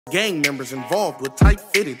Gang members involved with tight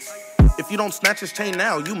fitteds. If you don't snatch his chain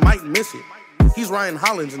now, you might miss it. He's Ryan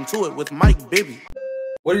Hollins into it with Mike Bibby.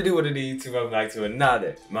 What do YouTube? Welcome back to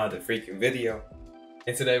another mother freaking video.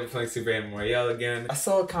 And today we're playing Super Animal Royale again. I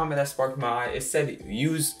saw a comment that sparked my eye. It said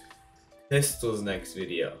use pistols next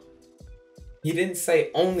video. He didn't say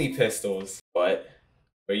only pistols, but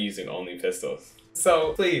we're using only pistols.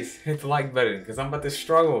 So please hit the like button because I'm about to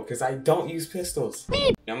struggle because I don't use pistols.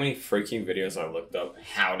 You know how many freaking videos I looked up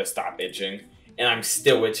how to stop itching and I'm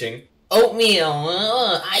still itching?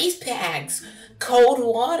 Oatmeal, ice packs, cold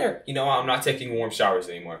water. You know what? I'm not taking warm showers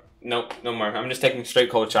anymore. Nope, no more. I'm just taking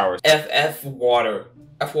straight cold showers. F water.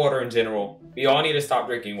 F water in general. We all need to stop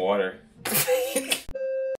drinking water.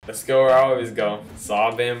 Let's go where I always go.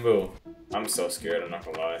 Saw bamboo. I'm so scared, I'm not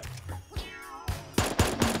gonna lie.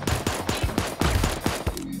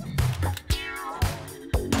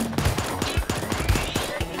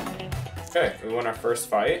 Okay, we won our first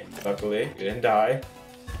fight. Luckily, we didn't die.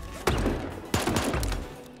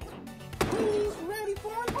 Who's ready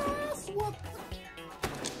for an ass whoop?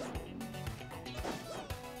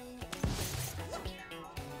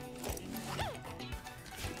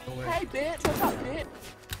 Hey bitch, what's up bitch?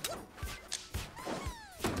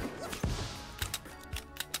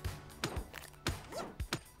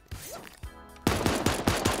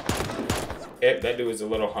 Yep, that dude is a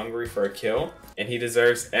little hungry for a kill, and he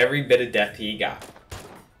deserves every bit of death he got.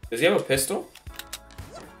 Does he have a pistol?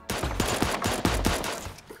 I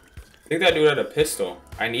think that dude had a pistol.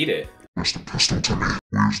 I need it. Where's the pistol to me?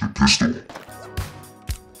 Where's the pistol?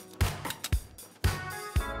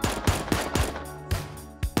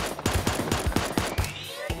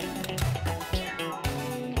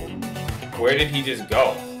 Where did he just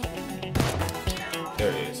go?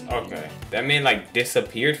 There he is. Okay. That man like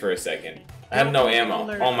disappeared for a second. I have no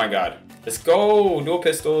ammo. Oh my god. Let's go! Dual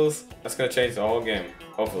pistols. That's gonna change the whole game.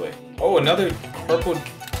 Hopefully. Oh, another purple.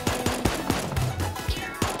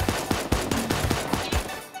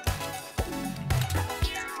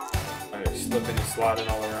 Okay, slipping and sliding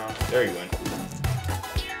all around. There you went.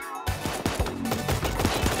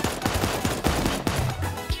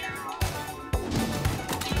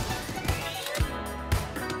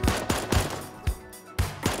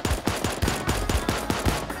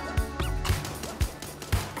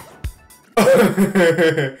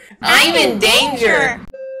 I'm in danger!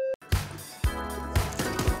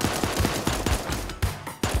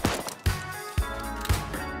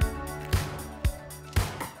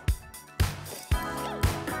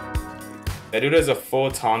 That dude has a full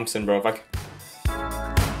Thompson, bro. If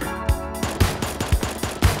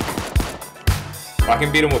I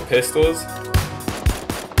can beat him with pistols,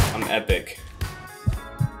 I'm epic.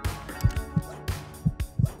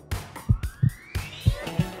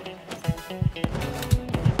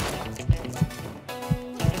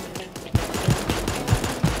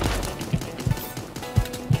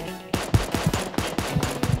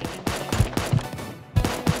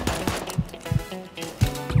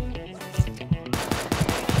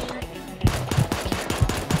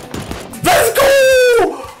 Let's go!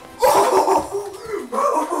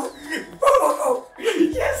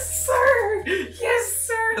 Yes, sir! Yes,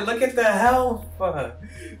 sir! Look at the health!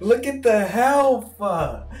 Look at the health!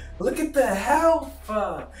 Look at the health!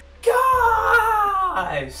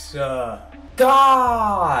 Gosh!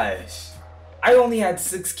 Gosh! I only had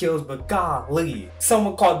 6 kills, but golly!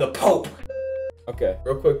 Someone called the Pope! Okay,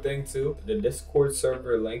 real quick thing too. The Discord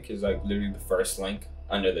server link is like literally the first link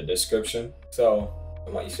under the description. So,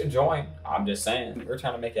 well, you should join. I'm just saying. We're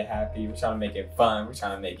trying to make it happy. We're trying to make it fun. We're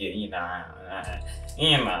trying to make it, you know,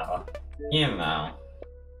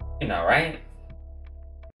 right?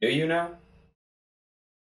 Do you know?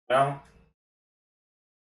 No?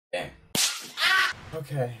 Damn.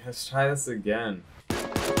 Okay, let's try this again.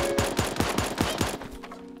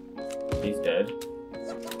 He's dead.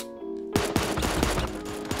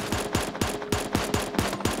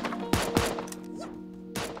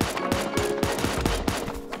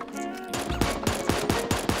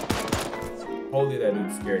 Holy, that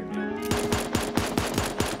dude scared me.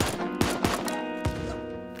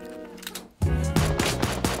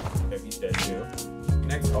 Okay, he's dead too.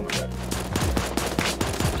 Next, oh my god.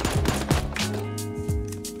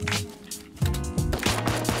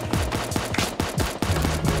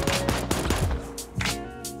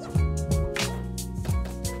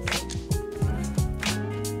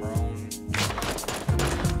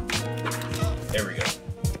 There we go.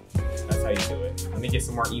 That's how you do it. Let me get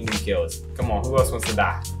some more emu kills. Come on, who else wants to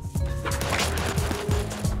die?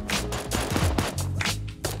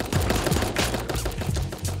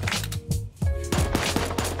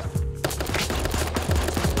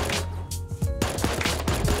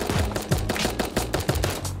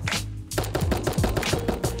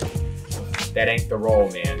 that ain't the role,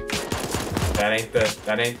 man. That ain't the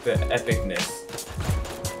epicness.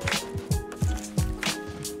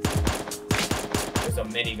 There's a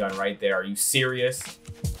minigun right there. Are you serious?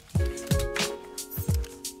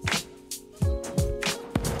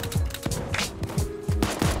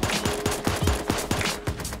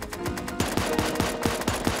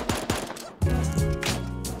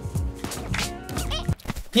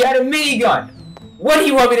 He had a minigun! What do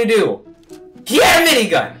you want me to do? He had a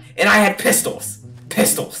minigun! And I had pistols!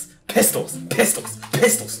 Pistols! Pistols! Pistols!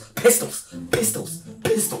 Pistols! Pistols! Pistols!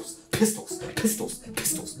 Pistols! Pistols! Pistols!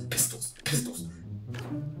 Pistols! Pistols! Pistols!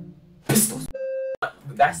 Pistols!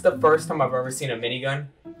 That's the first time I've ever seen a minigun,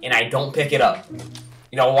 and I don't pick it up.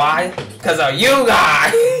 You know why? Because of you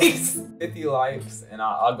guys! 50 likes, and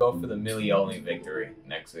I'll go for the only victory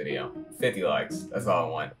next video. 50 likes. That's all I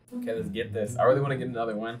want. Okay, let's get this. I really want to get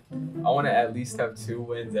another win. I want to at least have 2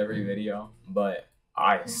 wins every video, but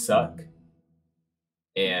I suck.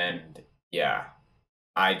 And yeah,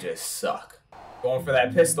 I just suck. Going for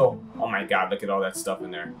that pistol. Oh my god, look at all that stuff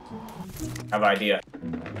in there. Have an idea.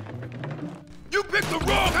 You picked the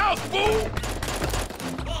wrong house, fool!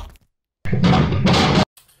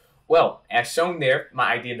 Well, as shown there,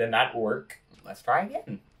 my idea did not work. Let's try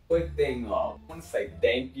again. Quick thing, I want to say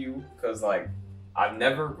thank you, because like, I've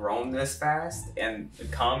never grown this fast, and the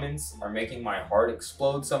comments are making my heart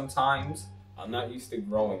explode sometimes. I'm not used to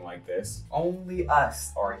growing like this. Only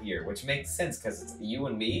us are here, which makes sense, because it's you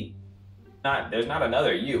and me. There's not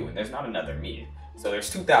another you, and there's not another me. So there's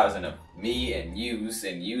 2,000 of me and yous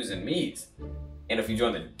and me's. And if you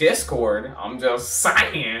join the Discord, I'm just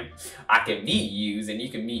saying, I can meet yous and you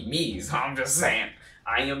can meet me's. I'm just saying,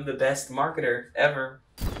 I am the best marketer ever.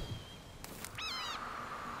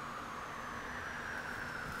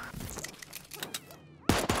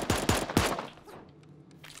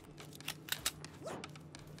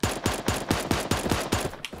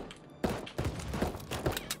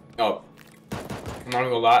 Oh, I'm not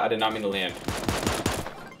gonna lie, I did not mean to land.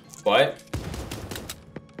 But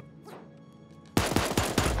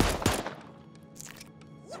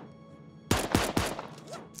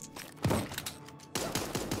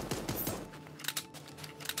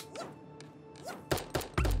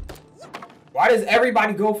why does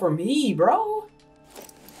everybody go for me, bro?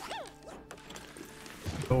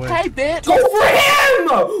 Hey, bitch! Go for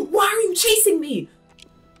him! Why are you chasing me?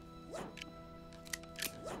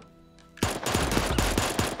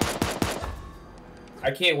 I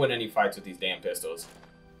can't win any fights with these damn pistols.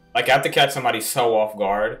 Like, I have to catch somebody so off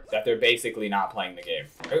guard that they're basically not playing the game.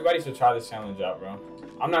 Everybody should try this challenge out, bro.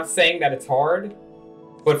 I'm not saying that it's hard,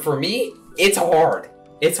 but for me, it's hard.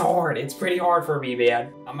 It's hard. It's pretty hard for me,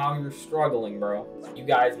 man. I'm out here struggling, bro. You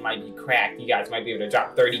guys might be cracked. You guys might be able to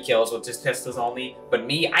drop 30 kills with just pistols only. But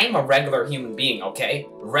me, I'm a regular human being, okay?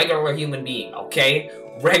 Regular human being, okay?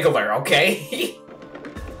 Regular, okay?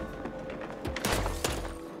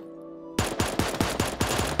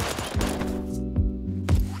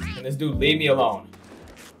 And this dude, leave me alone.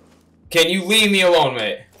 Can you leave me alone,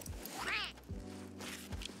 mate?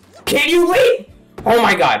 Can you leave? Oh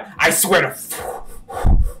my god, I swear to...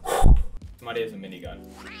 Somebody has a minigun.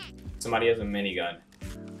 Somebody has a minigun.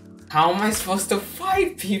 How am I supposed to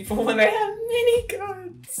fight people when I have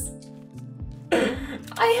miniguns?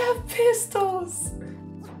 I have pistols.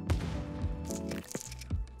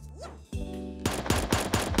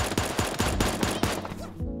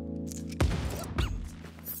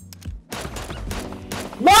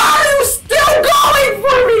 Why are you still going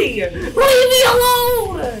for me? Leave me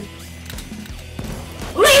alone!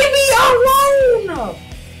 Leave me alone!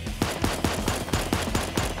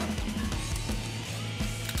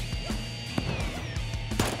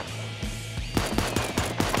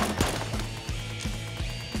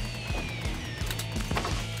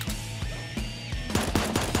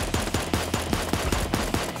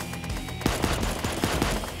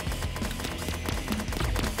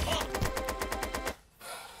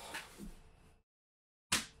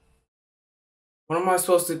 What am I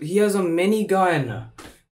supposed to... He has a minigun.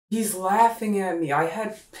 He's laughing at me. I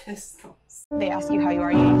had pistols. They ask you how you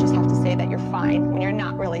are, you just have to say that you're fine when you're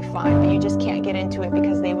not really fine, but you just can't get into it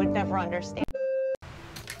because they would never understand.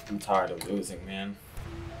 I'm tired of losing, man.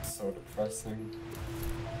 It's so depressing.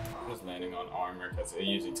 I'm just landing on armor because it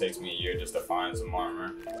usually takes me a year just to find some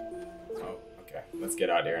armor. Oh, okay. Let's get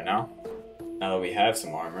out of here now. Now that we have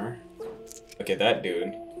some armor. Look at that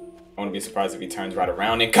dude. I wouldn't be surprised if he turns right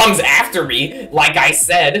around and comes after me, like I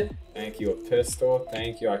said. Thank you, a pistol.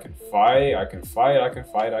 Thank you. I can fight. I can fight. I can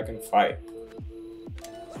fight. I can fight.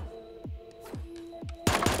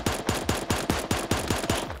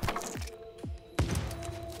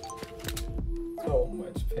 So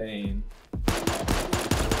much pain.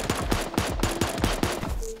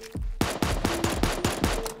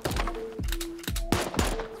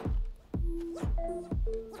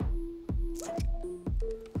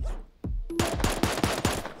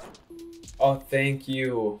 Oh, thank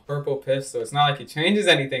you. Purple pistol. It's not like it changes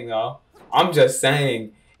anything though. I'm just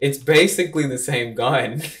saying, it's basically the same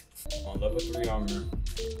gun. Oh, level 3 armor.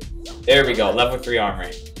 There we go, level 3 armor.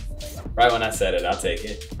 Right when I said it, I'll take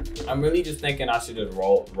it. I'm really just thinking I should just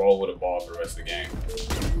roll with a ball for the rest of the game.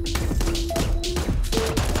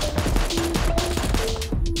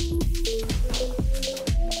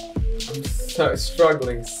 I'm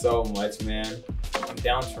struggling so much, man. I'm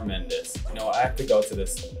down tremendous. You know, I have to go to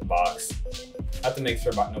this box. I have to make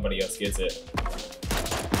sure nobody else gets it.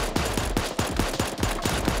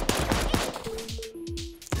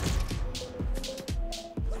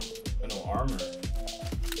 No armor.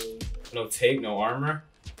 No tape, no armor.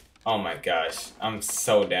 Oh my gosh, I'm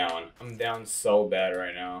so down. I'm down so bad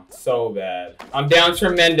right now. So bad. I'm down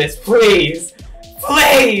tremendous. Please!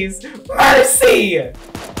 Please! Mercy!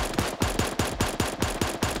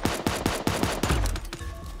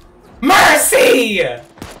 Mercy!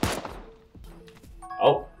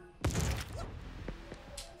 Oh.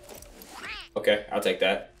 Okay, I'll take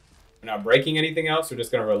that. We're not breaking anything else. We're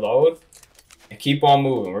just gonna reload and keep on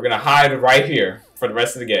moving. We're gonna hide right here for the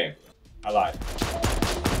rest of the game. I lied.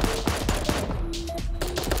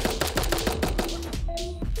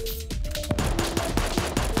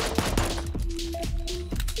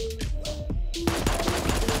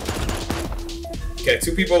 Okay,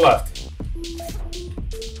 2 people left.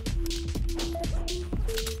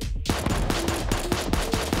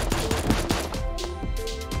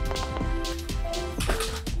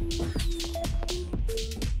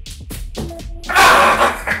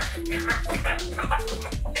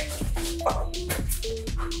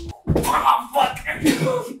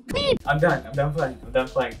 I'm done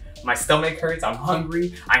playing. My stomach hurts, I'm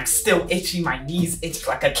hungry, I'm still itchy, my knees itch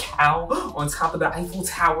like a cow on top of the Eiffel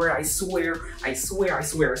Tower. I swear. Thank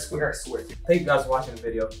you guys for watching the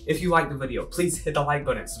video. If you liked the video, please hit the like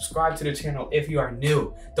button, subscribe to the channel if you are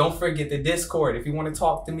new. Don't forget the Discord if you want to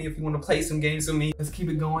talk to me, if you want to play some games with me. Let's keep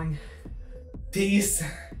it going. Peace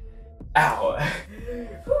out.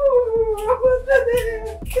 Ooh, I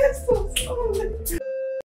was